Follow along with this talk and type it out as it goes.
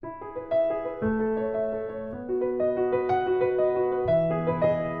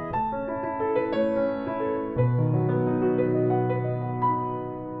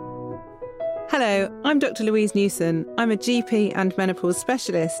I'm Dr. Louise Newson. I'm a GP and menopause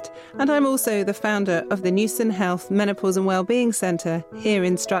specialist, and I'm also the founder of the Newson Health Menopause and Wellbeing Centre here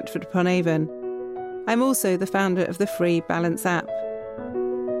in Stratford-upon-Avon. I'm also the founder of the free Balance app.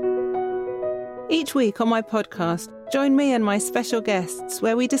 Each week on my podcast, join me and my special guests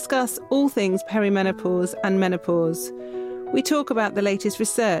where we discuss all things perimenopause and menopause. We talk about the latest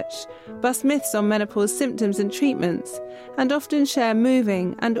research, bust myths on menopause symptoms and treatments, and often share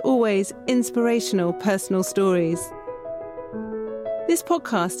moving and always inspirational personal stories. This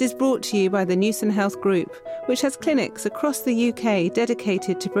podcast is brought to you by the Newson Health Group, which has clinics across the UK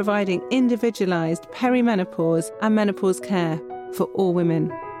dedicated to providing individualised perimenopause and menopause care for all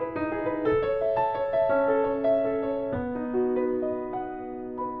women.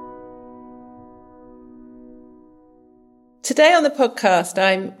 Today on the podcast,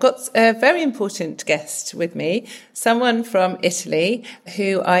 I've got a very important guest with me, someone from Italy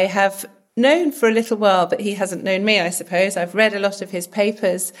who I have known for a little while, but he hasn't known me, I suppose. I've read a lot of his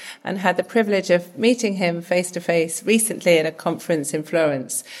papers and had the privilege of meeting him face to face recently at a conference in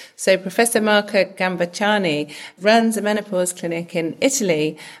Florence. So Professor Marco Gambacciani runs a menopause clinic in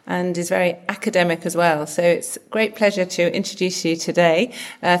Italy and is very academic as well. So it's a great pleasure to introduce you today.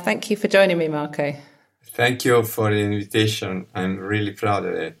 Thank you for joining me, Marco. Thank you for the invitation. I'm really proud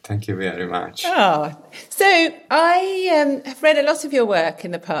of it. Thank you very much. Oh, so I have read a lot of your work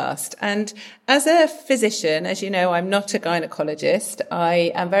in the past. And as a physician, as you know, I'm not a gynecologist.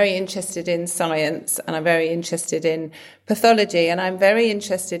 I am very interested in science and I'm very interested in pathology. And I'm very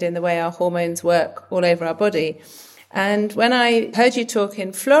interested in the way our hormones work all over our body. And when I heard you talk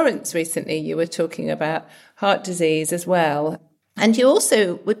in Florence recently, you were talking about heart disease as well. And you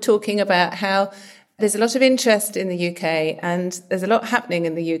also were talking about how there's a lot of interest in the UK and there's a lot happening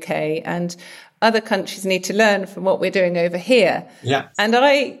in the UK and other countries need to learn from what we're doing over here. Yeah. And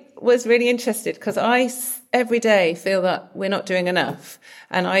I was really interested because I every day feel that we're not doing enough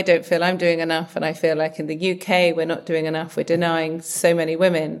and I don't feel I'm doing enough. And I feel like in the UK, we're not doing enough. We're denying so many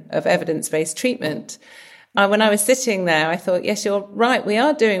women of evidence-based treatment. When I was sitting there, I thought, yes, you're right. We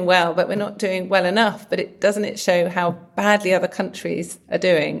are doing well, but we're not doing well enough. But doesn't it show how badly other countries are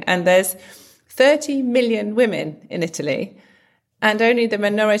doing? And there's 30 million women in Italy, and only the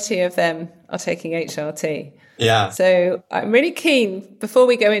minority of them are taking HRT. Yeah. So I'm really keen, before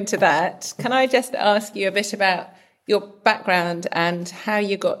we go into that, can I just ask you a bit about your background and how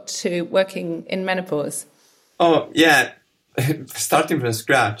you got to working in menopause? Oh, yeah. Starting from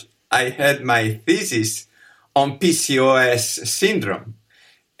scratch, I had my thesis on PCOS syndrome.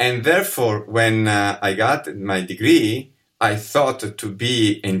 And therefore, when I got my degree, I thought to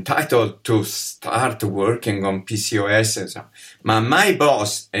be entitled to start working on PCOS and so on. But my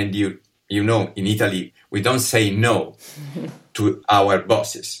boss, and you know, in Italy, we don't say no to our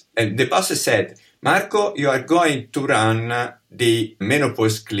bosses. And the boss said, Marco, you are going to run the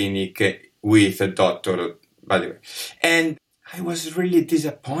menopause clinic with a doctor, by the way. And I was really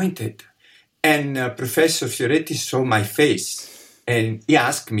disappointed. And Professor Fioretti saw my face. And he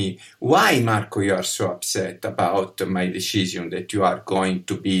asked me, why, Marco, you are so upset about my decision that you are going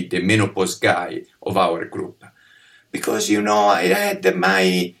to be the menopause guy of our group? Because, you know, I had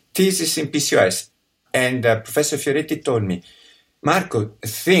my thesis in PCOS. And Professor Fioretti told me, Marco,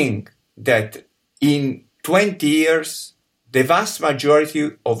 think that in 20 years, the vast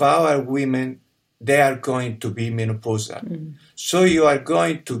majority of our women, they are going to be menopausal. Mm. So you are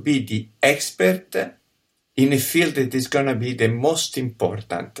going to be the expert in a field that is going to be the most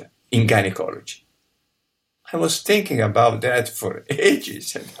important in gynecology. I was thinking about that for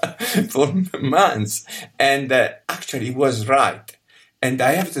ages, for months, and actually he was right. And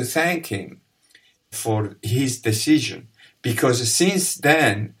I have to thank him for his decision, because since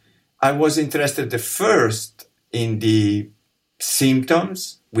then, I was interested first in the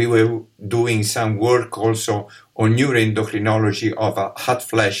symptoms. We were doing some work also on neuroendocrinology of hot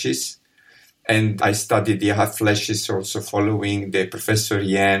flashes. And I studied the hot flashes also following the Professor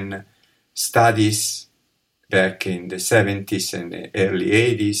Yen studies back in the 70s and the early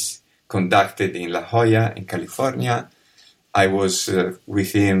 80s, conducted in La Jolla in California. I was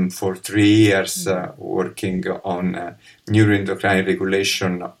with him for 3 years working on neuroendocrine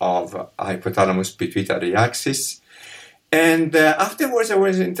regulation of hypothalamus pituitary axis. And afterwards I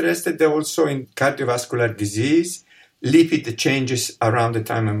was interested also in cardiovascular disease, lipid changes around the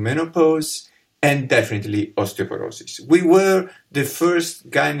time of menopause, and definitely osteoporosis. We were the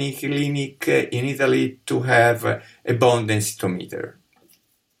first gynae clinic in Italy to have a bone densitometer.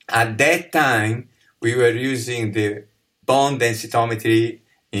 At that time, we were using the bone densitometry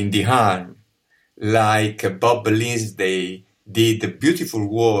in the arm, like Bob Linsday did beautiful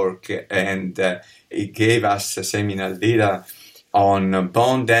work, and it gave us seminal data on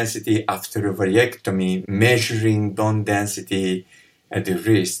bone density after ovariectomy, measuring bone density at the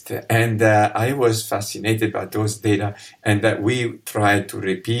wrist. And I was fascinated by those data, and that we tried to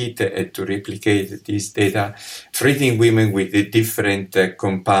repeat and to replicate these data, treating women with the different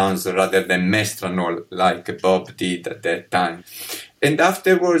compounds rather than mestranol, like Bob did at that time. And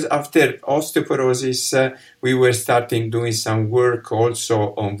afterwards, after osteoporosis, we were starting doing some work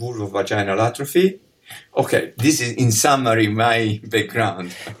also on vulvovaginal atrophy. Okay, this is in summary my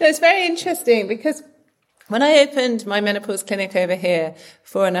background. It's very interesting because when I opened my menopause clinic over here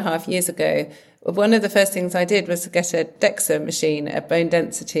 4.5 years ago, one of the first things I did was to get a DEXA machine, a bone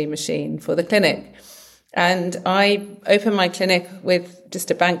density machine for the clinic. And I opened my clinic with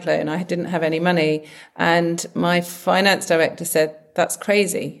just a bank loan. I didn't have any money. And my finance director said, "That's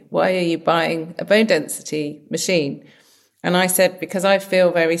crazy. Why are you buying a bone density machine?" And I said, because I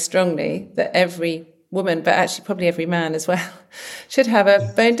feel very strongly that every woman, but actually probably every man as well, should have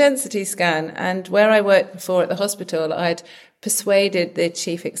a bone density scan. And where I worked before at the hospital, I'd persuaded the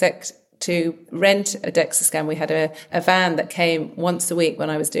chief exec to rent a DEXA scan. We had a van that came once a week when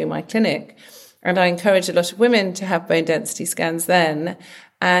I was doing my clinic. And I encouraged a lot of women to have bone density scans then.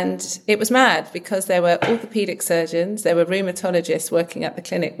 And it was mad because there were orthopedic surgeons, there were rheumatologists working at the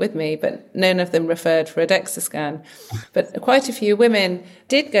clinic with me, but none of them referred for a DEXA scan. But quite a few women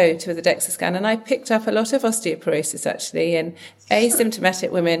did go to the DEXA scan, and I picked up a lot of osteoporosis actually in asymptomatic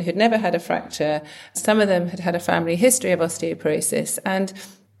women who'd never had a fracture. Some of them had had a family history of osteoporosis. And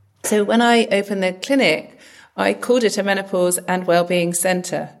so when I opened the clinic, I called it a menopause and wellbeing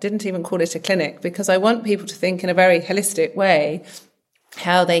centre, didn't even call it a clinic, because I want people to think in a very holistic way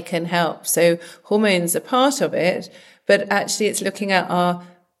how they can help. So hormones are part of it, but actually it's looking at our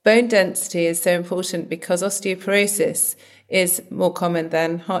bone density is so important because osteoporosis is more common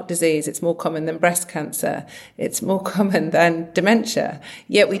than heart disease. It's more common than breast cancer. It's more common than dementia.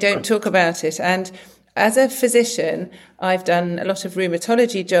 Yet we don't talk about it. And as a physician, I've done a lot of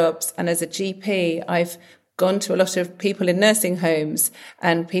rheumatology jobs. And as a GP, I've gone to a lot of people in nursing homes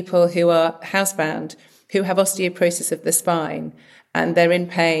and people who are housebound, who have osteoporosis of the spine. And they're in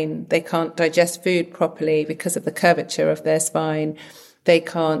pain. They can't digest food properly because of the curvature of their spine. They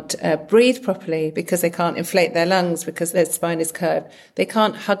can't breathe properly because they can't inflate their lungs because their spine is curved. They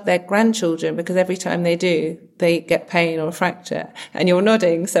can't hug their grandchildren because every time they do, they get pain or a fracture. And you're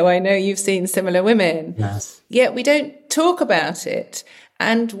nodding, so I know you've seen similar women. Yes. Yet we don't talk about it.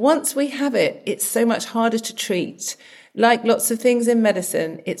 And once we have it, it's so much harder to treat. Like lots of things in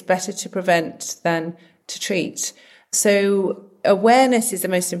medicine, it's better to prevent than to treat. So awareness is the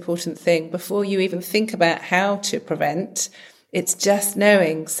most important thing before you even think about how to prevent. It's just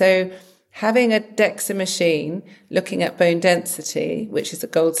knowing. So having a DEXA machine looking at bone density, which is a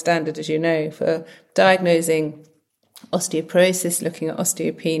gold standard, as you know, for diagnosing osteoporosis, looking at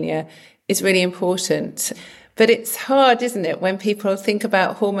osteopenia, is really important. But it's hard, isn't it, when people think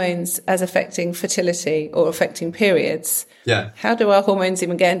about hormones as affecting fertility or affecting periods? Yeah. How do our hormones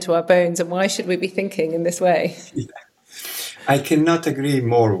even get into our bones, and why should we be thinking in this way? Yeah. I cannot agree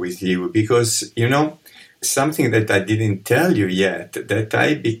more with you because, something that I didn't tell you yet, that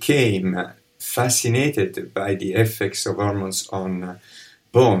I became fascinated by the effects of hormones on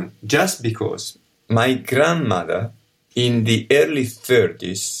bone just because my grandmother in the early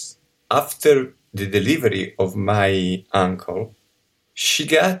 30s, after the delivery of my uncle, she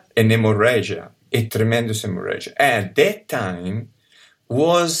got an hemorrhagia, a tremendous hemorrhagia. And at that time,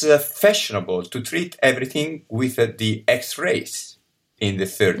 was fashionable to treat everything with the X-rays in the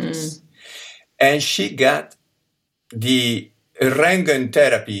 30s. And she got the Röntgen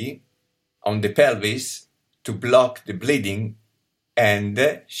therapy on the pelvis to block the bleeding,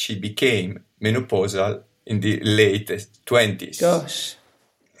 and she became menopausal in the late 20s. Gosh.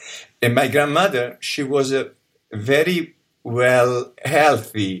 And my grandmother, she was a very well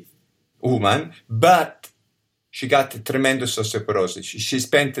healthy woman, but she got tremendous osteoporosis. She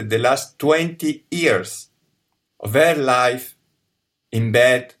spent the last 20 years of her life in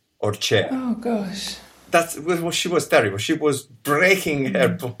bed or chair. Oh, gosh. She was terrible. She was breaking her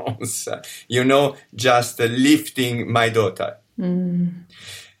bones, just lifting my daughter. And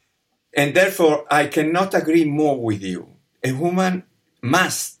therefore, I cannot agree more with you. A woman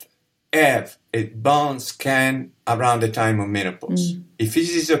must have a bone scan around the time of menopause. If it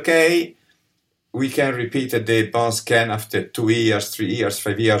is okay, we can repeat the bone scan after 2 years, 3 years,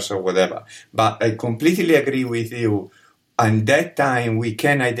 5 years, or whatever. But I completely agree with you. And that time, we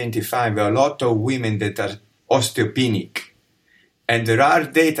can identify a lot of women that are osteopenic. And there are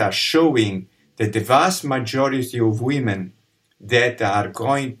data showing that the vast majority of women that are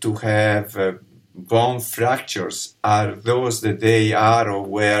going to have bone fractures are those that they are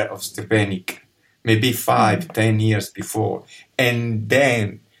aware of osteopenic, maybe 5-10 years before. And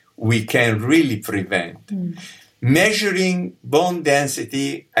then we can really prevent. Measuring bone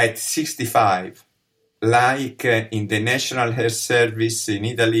density at 65, like in the National Health Service in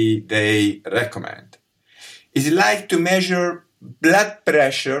Italy, they recommend, is like to measure blood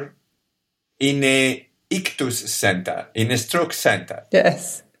pressure in a ictus center, in a stroke center.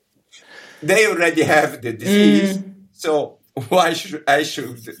 Yes. They already have the disease, so why should I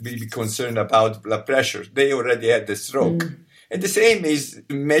be concerned about blood pressure? They already had the stroke. And the same is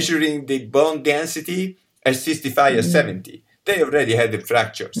measuring the bone density at 65 or 70. They already had the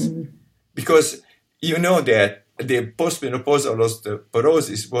fractures. Because you know that the postmenopausal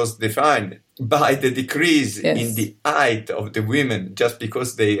osteoporosis was defined by the decrease in the height of the women just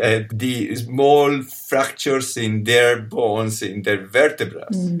because they had the small fractures in their bones, in their vertebrae.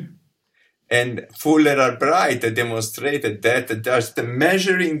 And Fuller and Bright demonstrated that just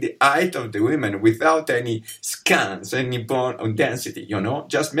measuring the height of the women without any scans, any bone density,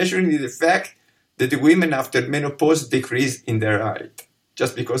 just measuring the fact that the women after menopause decrease in their height,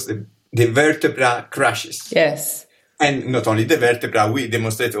 just because the vertebra crashes. Yes. And not only the vertebra, we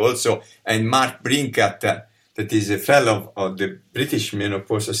demonstrated also, and Mark Brinkat, that is a fellow of the British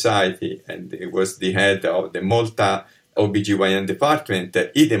Menopause Society, and he was the head of the Malta OBGYN department,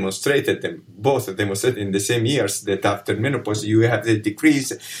 he demonstrated, them both demonstrated in the same years, that after menopause you have the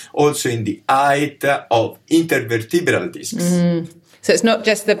decrease also in the height of intervertebral discs. So it's not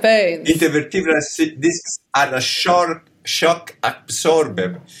just the bones. Intervertebral discs are a shock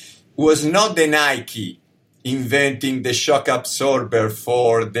absorber. It was not the Nike inventing the shock absorber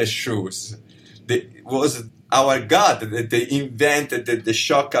for the shoes. It was our God that they invented the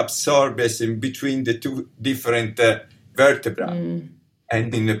shock absorbers in between the two different vertebrae.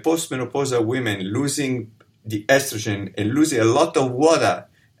 And in the postmenopausal women, losing the estrogen and losing a lot of water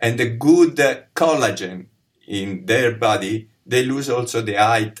and the good collagen in their body, they lose also the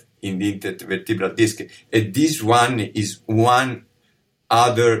height in the intervertebral disc. And this one is one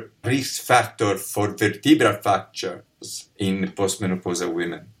other risk factor for vertebral fractures in postmenopausal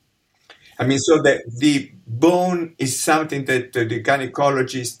women. I mean, so the bone is something that the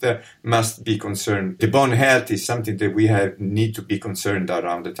gynecologist must be concerned. The bone health is something that we need to be concerned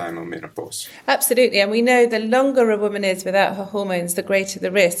around the time of menopause. Absolutely. And we know the longer a woman is without her hormones, the greater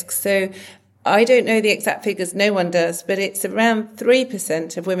the risk. So I don't know the exact figures, no one does, but it's around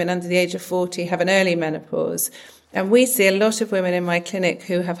 3% of women under the age of 40 have an early menopause. And we see a lot of women in my clinic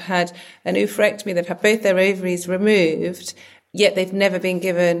who have had an oophorectomy, they've had both their ovaries removed, yet they've never been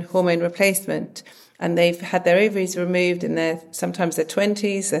given hormone replacement. And they've had their ovaries removed in sometimes their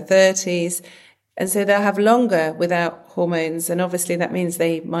 20s, their 30s. And so they'll have longer without hormones. And obviously that means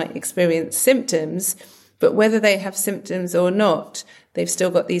they might experience symptoms, but whether they have symptoms or not, they've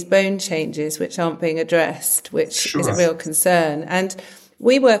still got these bone changes which aren't being addressed, which is a real concern. And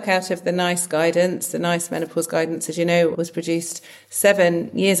we work out of the NICE guidance. The NICE menopause guidance, as you know, was produced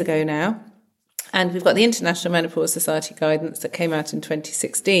 7 years ago now. And we've got the International Menopause Society guidance that came out in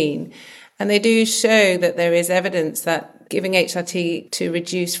 2016. And they do show that there is evidence that giving HRT to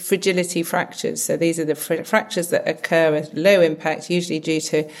reduce fragility fractures. So these are the fractures that occur at low impact, usually due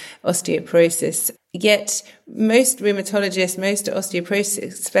to osteoporosis. Yet most rheumatologists, most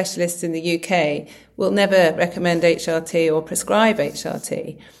osteoporosis specialists in the UK will never recommend HRT or prescribe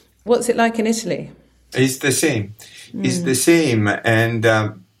HRT. What's it like in Italy? It's the same. It's the same. And,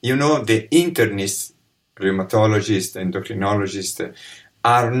 the internists, rheumatologists, endocrinologists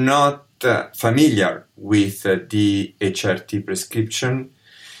are not familiar with the HRT prescription.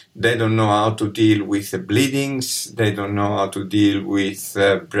 They don't know how to deal with bleedings. They don't know how to deal with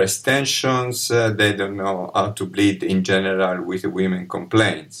breast tensions. They don't know how to bleed in general with women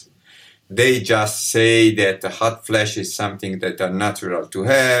complaints. They just say that hot flash is something that are natural to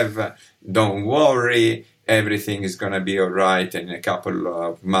have. Don't worry. Everything is going to be all right in a couple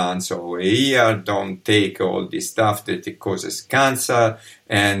of months or a year. Don't take all this stuff that it causes cancer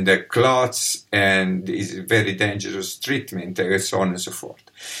and clots and is a very dangerous treatment and so on and so forth.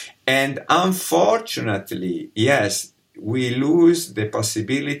 And unfortunately, yes, we lose the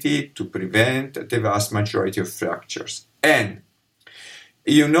possibility to prevent the vast majority of fractures. And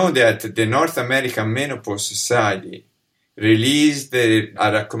you know that the North American Menopause Society released a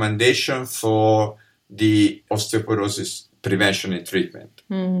recommendation for the osteoporosis prevention and treatment,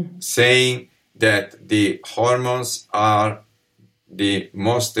 saying that the hormones are the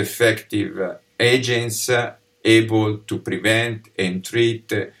most effective agents able to prevent and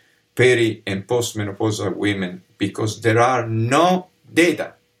treat peri- and postmenopausal women because there are no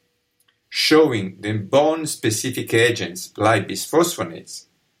data showing the bone-specific agents like bisphosphonates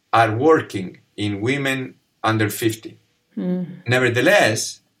are working in women under 50.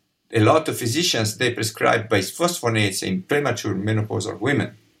 Nevertheless, a lot of physicians, they prescribe bisphosphonates in premature menopausal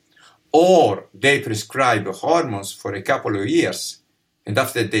women, or they prescribe hormones for a couple of years, and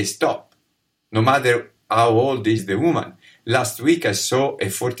after they stop, no matter how old is the woman. Last week I saw a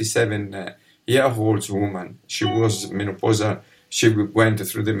 47-year-old woman. She was menopausal. She went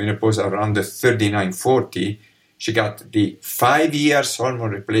through the menopause around the 39, 40. She got the 5 years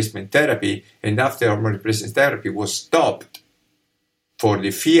hormone replacement therapy, and after hormone replacement therapy was stopped for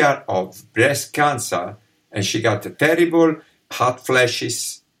the fear of breast cancer, and she got terrible hot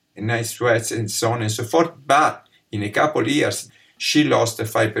flashes, night sweats, and so on and so forth. But in a couple of years, she lost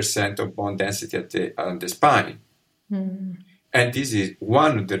 5% of bone density on the spine. And this is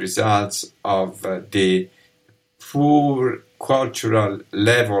one of the results of the poor cultural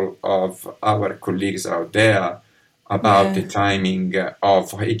level of our colleagues out there about the timing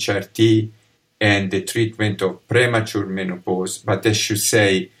of HRT and the treatment of premature menopause, but I should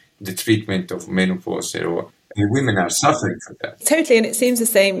say the treatment of menopause. And women are suffering for that. Totally, and it seems the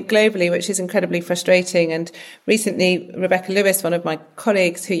same globally, which is incredibly frustrating. And recently, Rebecca Lewis, one of my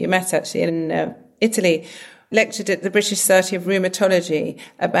colleagues who you met actually in Italy, lectured at the British Society of Rheumatology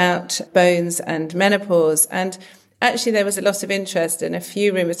about bones and menopause. And actually, there was a lot of interest, and a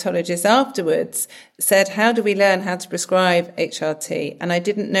few rheumatologists afterwards said, how do we learn how to prescribe HRT? And I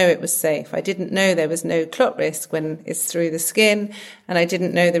didn't know it was safe. I didn't know there was no clot risk when it's through the skin, and I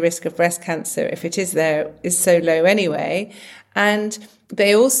didn't know the risk of breast cancer, if it is there, is so low anyway. And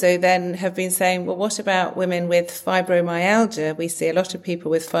they also then have been saying, well, what about women with fibromyalgia? We see a lot of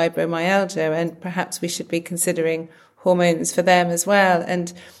people with fibromyalgia, and perhaps we should be considering hormones for them as well.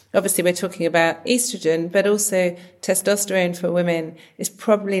 And obviously, we're talking about estrogen, but also testosterone for women is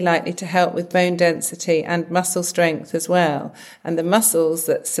probably likely to help with bone density and muscle strength as well. And the muscles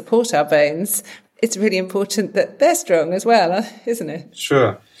that support our bones, it's really important that they're strong as well, isn't it?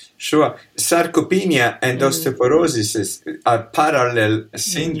 Sure. Sarcopenia and osteoporosis are parallel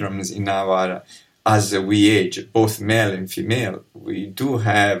syndromes in our, as we age, both male and female. We do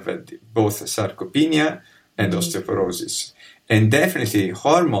have both sarcopenia and osteoporosis. And definitely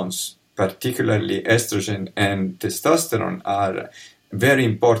hormones, particularly estrogen and testosterone, are very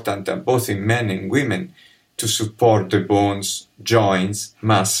important both in men and women to support the bones, joints,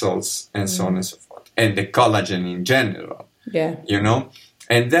 muscles, and so on and so forth. And the collagen in general,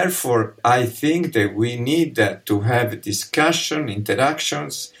 And therefore, I think that we need to have discussion,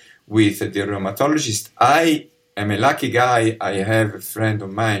 interactions with the rheumatologist. I am a lucky guy. I have a friend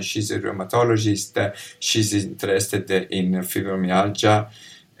of mine. She's a rheumatologist. She's interested in fibromyalgia.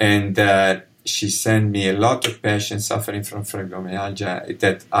 And she sent me a lot of patients suffering from fibromyalgia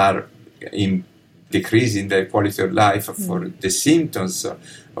that are decreasing their quality of life for the symptoms of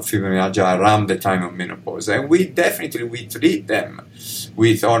fibromyalgia around the time of menopause. And we treat them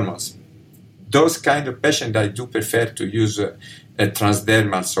with hormones. Those kind of patients, I do prefer to use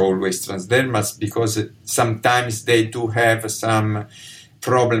transdermals, always transdermals, because sometimes they do have some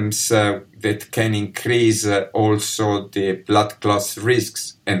problems that can increase also the blood clots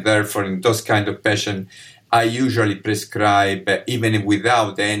risks. And therefore, in those kind of patients, I usually prescribe, even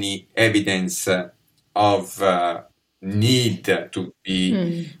without any evidence of need to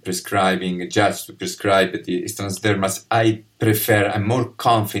be prescribing, just to prescribe the transdermals. I'm more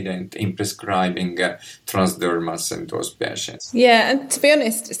confident in prescribing transdermals in those patients. Yeah, and to be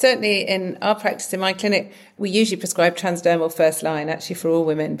honest, certainly in our practice in my clinic, we usually prescribe transdermal first line actually for all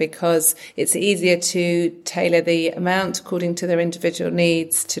women, because it's easier to tailor the amount according to their individual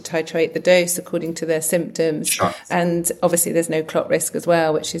needs, to titrate the dose according to their symptoms. Sure. And obviously there's no clot risk as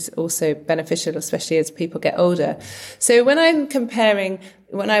well, which is also beneficial, especially as people get older. So when I'm comparing,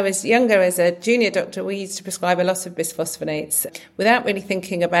 when I was younger as a junior doctor, we used to prescribe a lot of bisphosphonates without really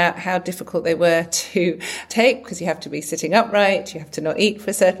thinking about how difficult they were to take, because you have to be sitting upright, you have to not eat for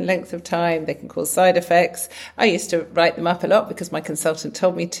a certain length of time, they can cause side effects. I used to write them up a lot because my consultant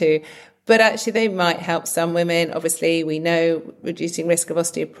told me to. But actually they might help some women. Obviously, we know reducing risk of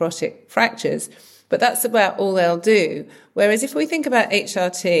osteoporotic fractures, but that's about all they'll do. Whereas if we think about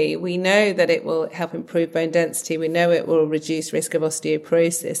HRT, we know that it will help improve bone density. We know it will reduce risk of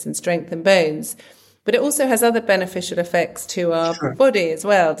osteoporosis and strengthen bones. But it also has other beneficial effects to our body as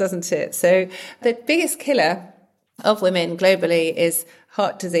well, doesn't it? So the biggest killer of women globally is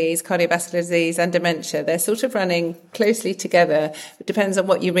heart disease, cardiovascular disease, and dementia. They're sort of running closely together. It depends on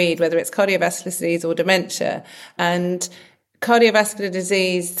what you read, whether it's cardiovascular disease or dementia. And cardiovascular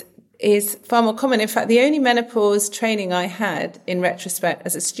disease is far more common. In fact, the only menopause training I had in retrospect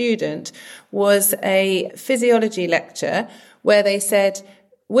as a student was a physiology lecture where they said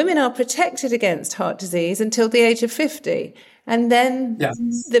women are protected against heart disease until the age of 50. And then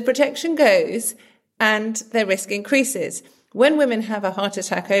the protection goes and their risk increases. When women have a heart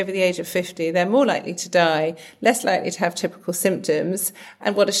attack over the age of 50, they're more likely to die, less likely to have typical symptoms,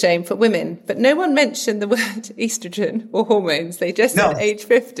 and what a shame for women. But no one mentioned the word estrogen or hormones. They just said age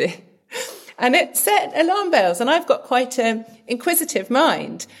 50. And it set alarm bells, and I've got quite an inquisitive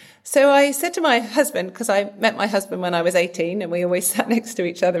mind. So I said to my husband, because I met my husband when I was 18, and we always sat next to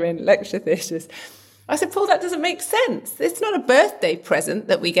each other in lecture theatres, I said, Paul, that doesn't make sense. It's not a birthday present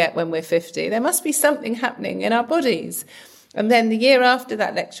that we get when we're 50. There must be something happening in our bodies. And then the year after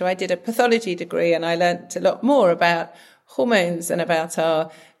that lecture, I did a pathology degree, and I learnt a lot more about hormones and about our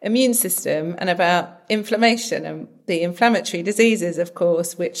immune system and about inflammation and the inflammatory diseases, of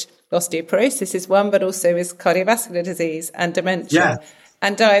course, which osteoporosis is one, but also is cardiovascular disease and dementia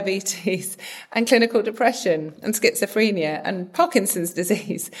and diabetes and clinical depression and schizophrenia and Parkinson's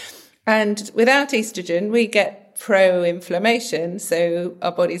disease. And without estrogen, we get pro-inflammation, so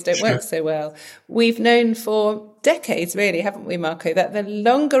our bodies don't work so well. We've known for decades, really, haven't we, Marco, that the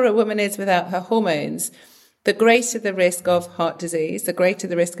longer a woman is without her hormones, the greater the risk of heart disease, the greater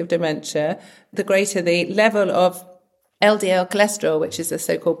the risk of dementia, the greater the level of LDL cholesterol, which is the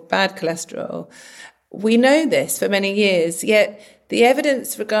so-called bad cholesterol. We know this for many years, yet the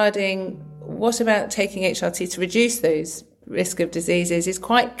evidence regarding what about taking HRT to reduce those risk of diseases is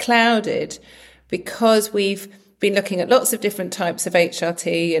quite clouded because we've been looking at lots of different types of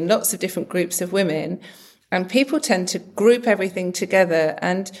HRT and lots of different groups of women, and people tend to group everything together,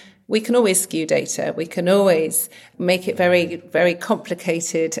 and we can always skew data. We can always make it very, very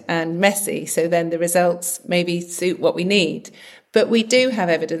complicated and messy, so then the results maybe suit what we need. But we do have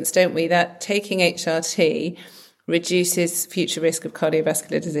evidence, don't we, that taking HRT reduces future risk of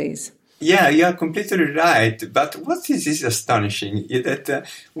cardiovascular disease. Yeah, you are completely right. But what is astonishing is that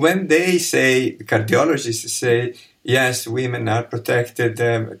when they say, cardiologists say, yes, women are protected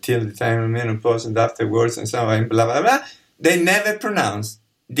till the time of menopause and afterwards and so on, blah, blah, blah, they never pronounce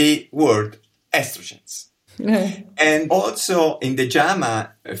the word estrogens. No. And also in the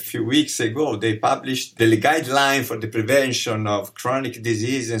JAMA a few weeks ago, they published the guideline for the prevention of chronic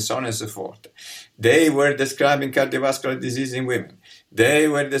disease and so on and so forth. They were describing cardiovascular disease in women. They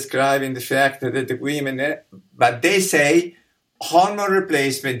were describing the fact that the women, but they say hormone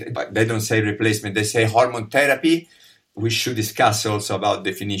replacement, but they don't say replacement, they say hormone therapy. We should discuss also about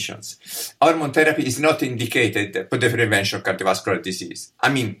definitions. Hormone therapy is not indicated for the prevention of cardiovascular disease. I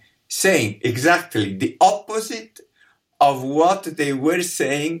mean, saying exactly the opposite of what they were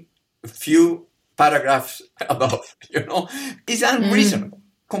saying a few paragraphs above, is unreasonable,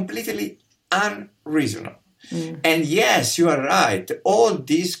 completely unreasonable. And yes, you are right. All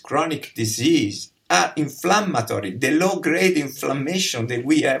these chronic disease are inflammatory. The low-grade inflammation that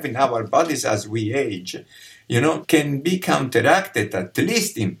we have in our bodies as we age, can be counteracted at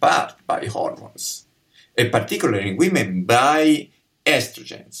least in part by hormones, and particularly in women by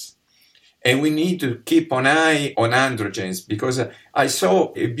estrogens. And we need to keep an eye on androgens, because I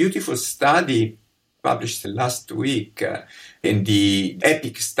saw a beautiful study published last week in the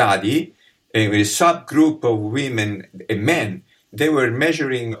EPIC study, a subgroup of women and men. They were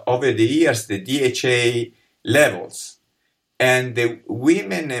measuring over the years the DHA levels. And the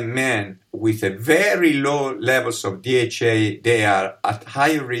women and men with a very low levels of DHA, they are at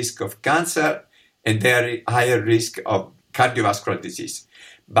higher risk of cancer and they are higher risk of cardiovascular disease.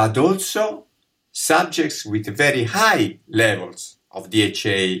 But also subjects with very high levels of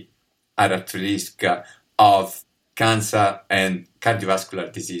DHA are at risk of cancer and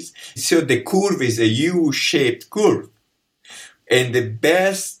cardiovascular disease. So the curve is a U-shaped curve, and the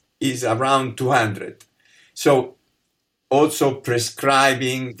best is around 200. So also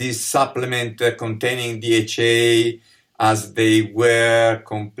prescribing this supplement containing DHA as they were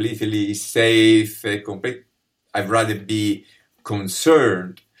completely safe, I'd rather be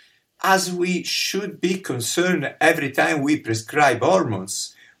concerned, as we should be concerned every time we prescribe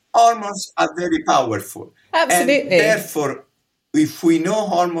hormones. Hormones are very powerful. Absolutely. And therefore, if we know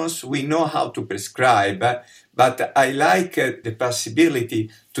hormones, we know how to prescribe. But I like the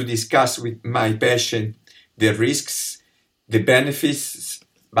possibility to discuss with my patient the risks, the benefits,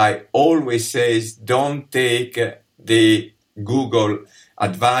 by always says, don't take the Google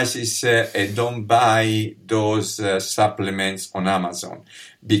advices and don't buy those supplements on Amazon,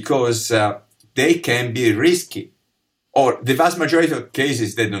 because they can be risky. Or the vast majority of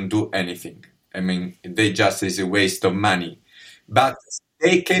cases, they don't do anything. I mean, they just is a waste of money. But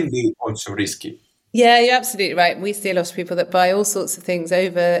they can be also risky. Yeah, you're absolutely right. We see a lot of people that buy all sorts of things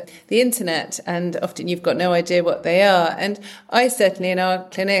over the internet, and often you've got no idea what they are. And I certainly in our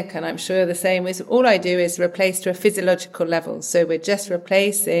clinic, and I'm sure the same, is all I do is replace to a physiological level. So we're just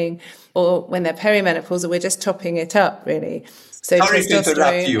replacing, or when they're perimenopausal, we're just topping it up, really. So sorry to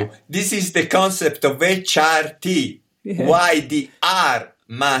interrupt you. This is the concept of HRT. Yeah. Why the R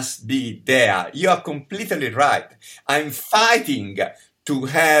must be there. You are completely right. I'm fighting to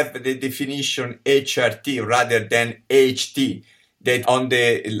have the definition HRT rather than HT. That on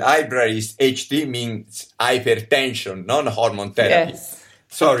the libraries, HT means hypertension, non-hormone therapy. Yes.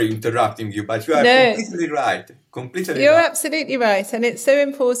 Sorry interrupting you, but you are completely right. You're absolutely right. And it's so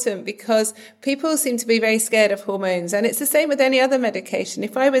important because people seem to be very scared of hormones. And it's the same with any other medication.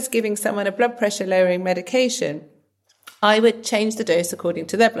 If I was giving someone a blood pressure lowering medication, I would change the dose according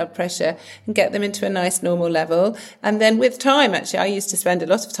to their blood pressure and get them into a nice normal level. And then with time, actually, I used to spend a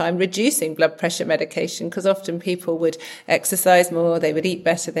lot of time reducing blood pressure medication because often people would exercise more, they would eat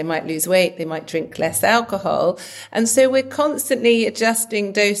better, they might lose weight, they might drink less alcohol. And so we're constantly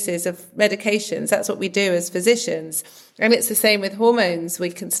adjusting doses of medications. That's what we do as physicians. And it's the same with hormones.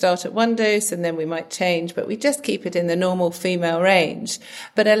 We can start at one dose and then we might change, but we just keep it in the normal female range,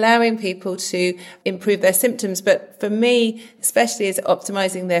 but allowing people to improve their symptoms. But for me, especially, is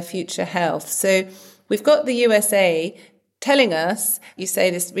optimizing their future health. So we've got the USA telling us, you say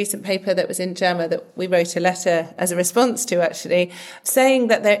this recent paper that was in JAMA that we wrote a letter as a response to actually, saying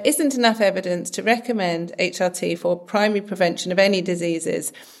that there isn't enough evidence to recommend HRT for primary prevention of any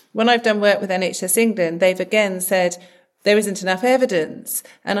diseases. When I've done work with NHS England, they've again said, there isn't enough evidence.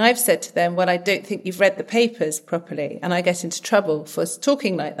 And I've said to them, well, I don't think you've read the papers properly. And I get into trouble for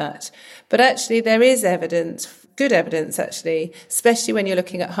talking like that. But actually, there is evidence, good evidence, actually, especially when you're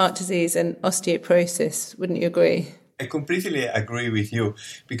looking at heart disease and osteoporosis. Wouldn't you agree? I completely agree with you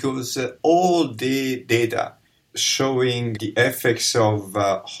because all the data showing the effects of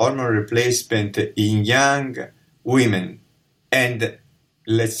hormone replacement in young women and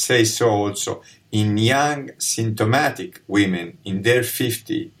let's say so also in young symptomatic women in their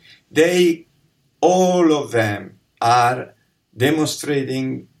 50s, all of them are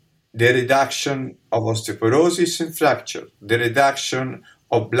demonstrating the reduction of osteoporosis and fracture, the reduction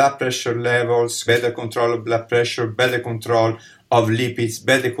of blood pressure levels, better control of blood pressure, better control of lipids,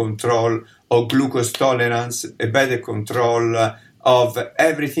 better control of glucose tolerance, a better control of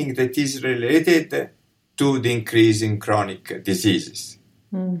everything that is related to the increase in chronic diseases.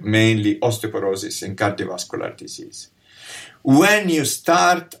 Mainly osteoporosis and cardiovascular disease. When you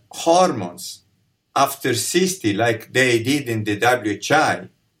start hormones after 60, like they did in the WHI,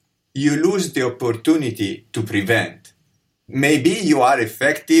 you lose the opportunity to prevent. Maybe you are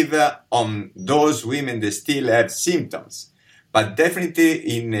effective on those women that still have symptoms, but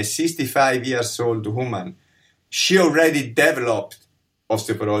definitely in a 65 years old woman, she already developed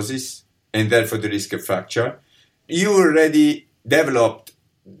osteoporosis and therefore the risk of fracture. You already developed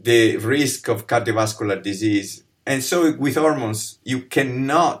the risk of cardiovascular disease. And so with hormones, you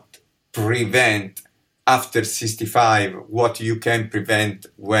cannot prevent after 65 what you can prevent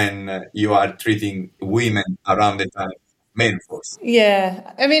when you are treating women around the time of menopause.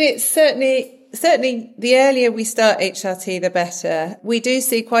 Yeah, I mean, it's certainly the earlier we start HRT, the better. We do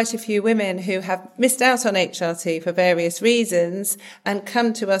see quite a few women who have missed out on HRT for various reasons and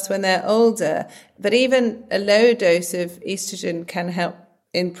come to us when they're older. But even a low dose of estrogen can help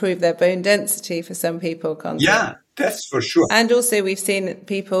improve their bone density for some people, can't it? Yeah, that's for sure. And also we've seen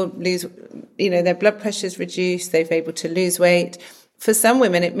people lose, their blood pressure's reduced, they've able to lose weight. For some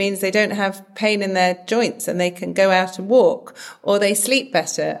women, it means they don't have pain in their joints and they can go out and walk, or they sleep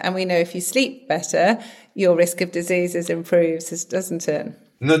better. And we know if you sleep better, your risk of diseases improves, doesn't it?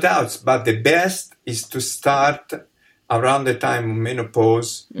 No doubts, but the best is to start around the time of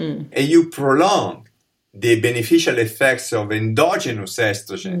menopause and you prolong the beneficial effects of endogenous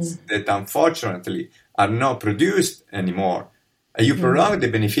estrogens that unfortunately are not produced anymore. And you prolong the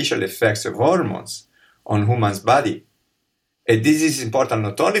beneficial effects of hormones on human's body. And this is important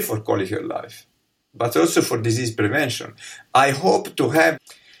not only for quality of life, but also for disease prevention. I hope to have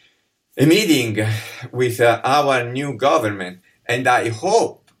a meeting with our new government, and I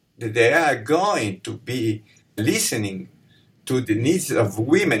hope that they are going to be listening to the needs of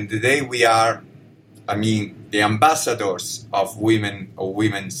women. Today we are the ambassadors of women or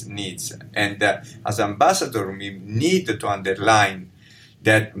women's needs. And as ambassador, we need to underline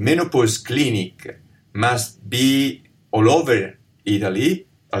that menopause clinic must be all over Italy,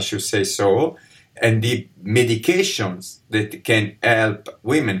 I should say so, and the medications that can help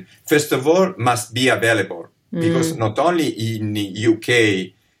women, first of all, must be available. Because not only in the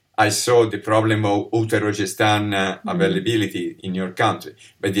UK, I saw the problem of uterogestan availability in your country,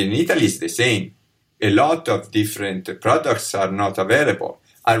 but in Italy it's the same. A lot of different products are not available,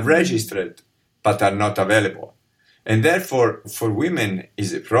 are registered, but are not available. And therefore, for women,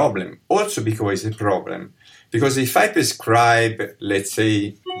 is a problem. Also because it's a problem. Because if I prescribe, let's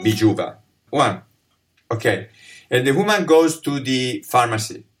say, Bijuva, one, okay, and the woman goes to the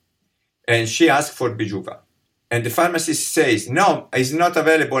pharmacy, and she asks for Bijuva, and the pharmacist says, no, it's not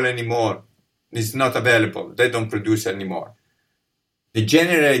available anymore. It's not available. They don't produce anymore. The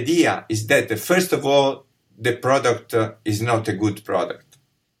general idea is that, first of all, the product is not a good product.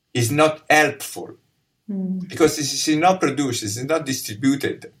 It's not helpful. Because it is not produced, it's not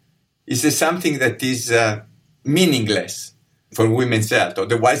distributed. It's something that is meaningless for women's health.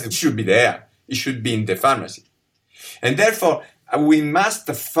 Otherwise, it should be there. It should be in the pharmacy. And therefore, we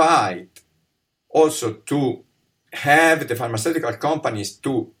must fight also to have the pharmaceutical companies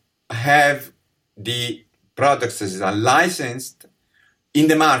to have the products that are licensed in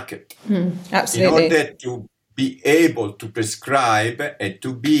the market. Absolutely. In order to be able to prescribe and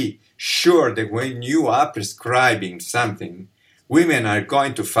to be sure that when you are prescribing something, women are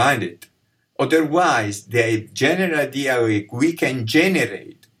going to find it. Otherwise, the general idea we can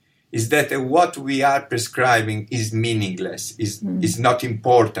generate is that what we are prescribing is meaningless, is not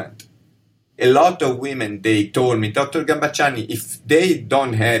important. A lot of women, they told me, Dr. Gambacciani, if they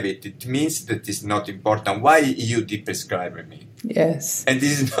don't have it, it means that it's not important. Why you prescribe me? Yes. And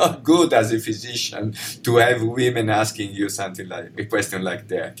this is not good as a physician to have women asking you something like a question like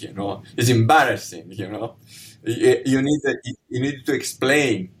that, you know. It's embarrassing, you know. You need to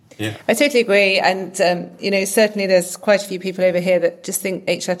explain. Yeah. I totally agree. And, certainly there's quite a few people over here that just think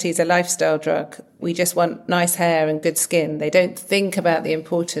HRT is a lifestyle drug. We just want nice hair and good skin. They don't think about the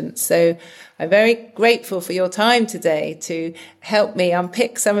importance. So I'm very grateful for your time today to help me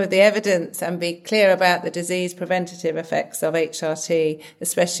unpick some of the evidence and be clear about the disease preventative effects of HRT,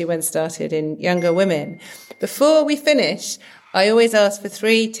 especially when started in younger women. Before we finish, I always ask for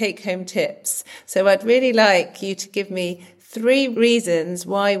 3 take-home tips. So I'd really like you to give me 3 reasons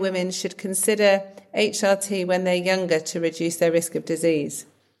why women should consider HRT when they're younger to reduce their risk of disease.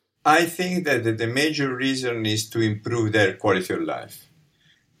 I think that the major reason is to improve their quality of life,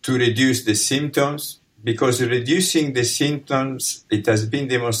 to reduce the symptoms, because reducing the symptoms, it has been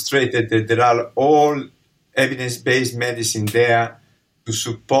demonstrated that there are all evidence-based medicine there to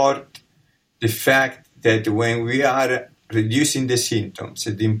support the fact that when we are reducing the symptoms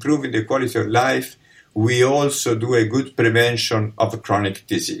and improving the quality of life, we also do a good prevention of chronic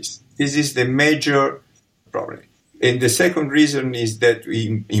disease. This is the major problem. And the second reason is that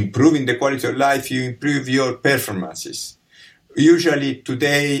improving the quality of life, you improve your performances. Usually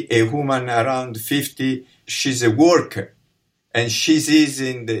today, a woman around 50, she's a worker and she is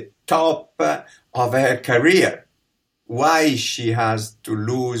in the top of her career. Why she has to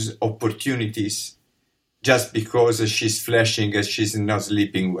lose opportunities just because she's flashing and she's not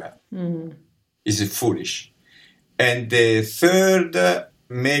sleeping well? Is foolish. And the third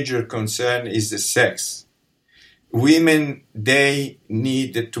major concern is the sex. Women, they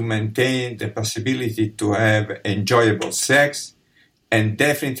need to maintain the possibility to have enjoyable sex, and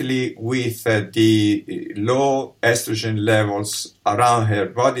definitely with the low estrogen levels around her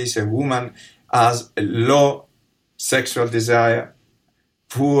bodies, a woman has a low sexual desire,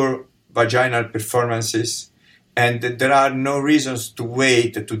 poor vaginal performances, and there are no reasons to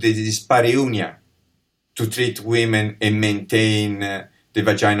wait to the dyspareunia to treat women and maintain the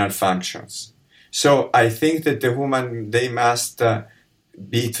vaginal functions. So I think that the woman, they must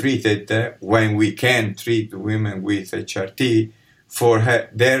be treated when we can treat women with HRT for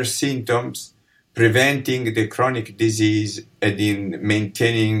their symptoms, preventing the chronic disease and in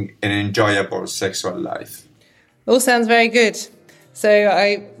maintaining an enjoyable sexual life. All sounds very good. So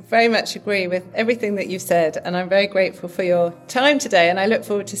I very much agree with everything that you've said, and I'm very grateful for your time today, and I look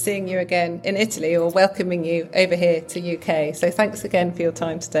forward to seeing you again in Italy or welcoming you over here to UK. So thanks again for your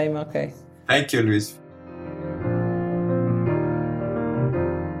time today, Marco. Thank you, Louise.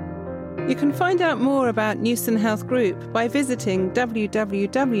 You can find out more about Newson Health Group by visiting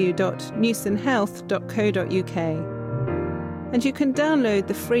www.newsonhealth.co.uk. And you can download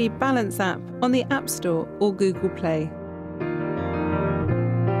the free Balance app on the App Store or Google Play.